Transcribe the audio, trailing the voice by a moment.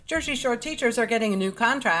Jersey Shore teachers are getting a new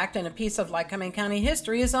contract, and a piece of Lycoming County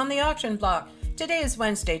history is on the auction block. Today is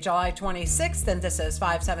Wednesday, July 26th, and this is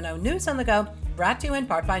 570 News on the Go, brought to you in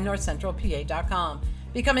part by NorthCentralPA.com.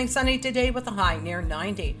 Becoming sunny today with a high near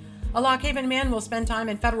 90. A Lock Haven man will spend time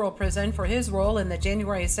in federal prison for his role in the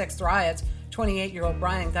January 6th riots. 28-year-old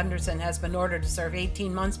Brian Gunderson has been ordered to serve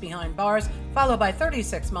 18 months behind bars, followed by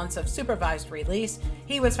 36 months of supervised release.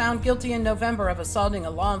 He was found guilty in November of assaulting a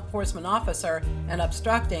law enforcement officer and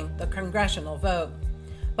obstructing the congressional vote.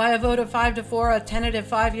 By a vote of 5-4, a tentative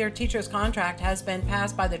 5-year teacher's contract has been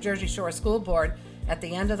passed by the Jersey Shore School Board. At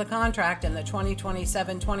the end of the contract in the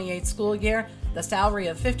 2027-28 school year, the salary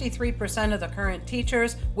of 53% of the current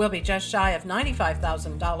teachers will be just shy of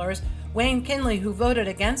 $95,000. Wayne Kinley, who voted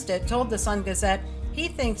against it, told the Sun-Gazette he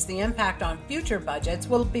thinks the impact on future budgets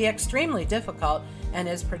will be extremely difficult and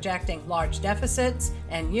is projecting large deficits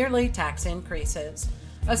and yearly tax increases.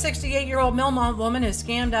 A 68-year-old Millmont woman is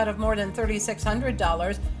scammed out of more than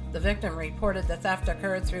 $3,600. The victim reported the theft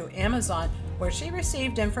occurred through Amazon, where she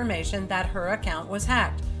received information that her account was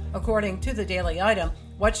hacked. According to the Daily Item,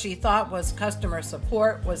 what she thought was customer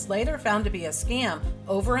support was later found to be a scam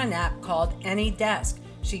over an app called AnyDesk.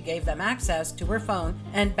 She gave them access to her phone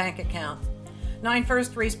and bank account. 9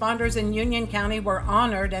 first responders in Union County were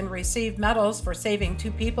honored and received medals for saving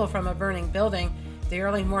 2 people from a burning building. The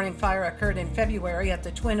early morning fire occurred in February at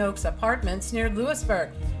the Twin Oaks Apartments near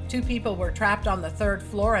Lewisburg. 2 people were trapped on the 3rd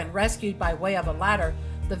floor and rescued by way of a ladder.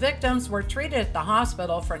 The victims were treated at the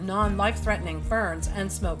hospital for non-life-threatening burns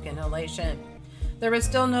and smoke inhalation. There is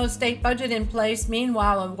still no state budget in place.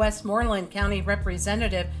 Meanwhile, a Westmoreland County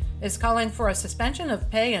representative is calling for a suspension of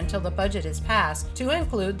pay until the budget is passed, to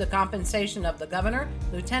include the compensation of the governor,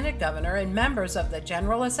 lieutenant governor, and members of the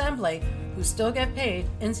General Assembly, who still get paid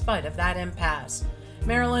in spite of that impasse.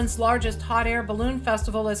 Maryland's largest hot air balloon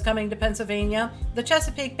festival is coming to Pennsylvania. The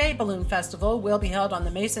Chesapeake Bay Balloon Festival will be held on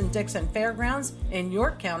the Mason-Dixon Fairgrounds in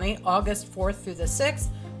York County, August 4th through the 6th.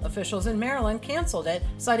 Officials in Maryland canceled it,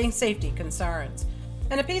 citing safety concerns.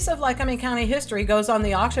 And a piece of Lycoming County history goes on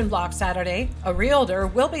the auction block Saturday. A realtor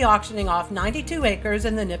will be auctioning off 92 acres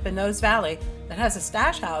in the Nippenose Valley that has a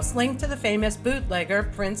stash house linked to the famous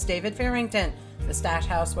bootlegger Prince David Farrington. The stash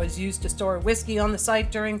house was used to store whiskey on the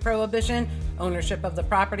site during Prohibition. Ownership of the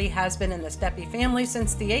property has been in the Steppe family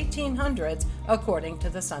since the 1800s, according to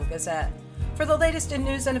the Sun-Gazette. For the latest in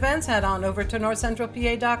news and events, head on over to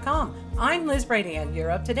NorthCentralPA.com. I'm Liz Brady, and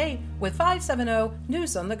you're up to date with 570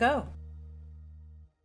 News on the Go.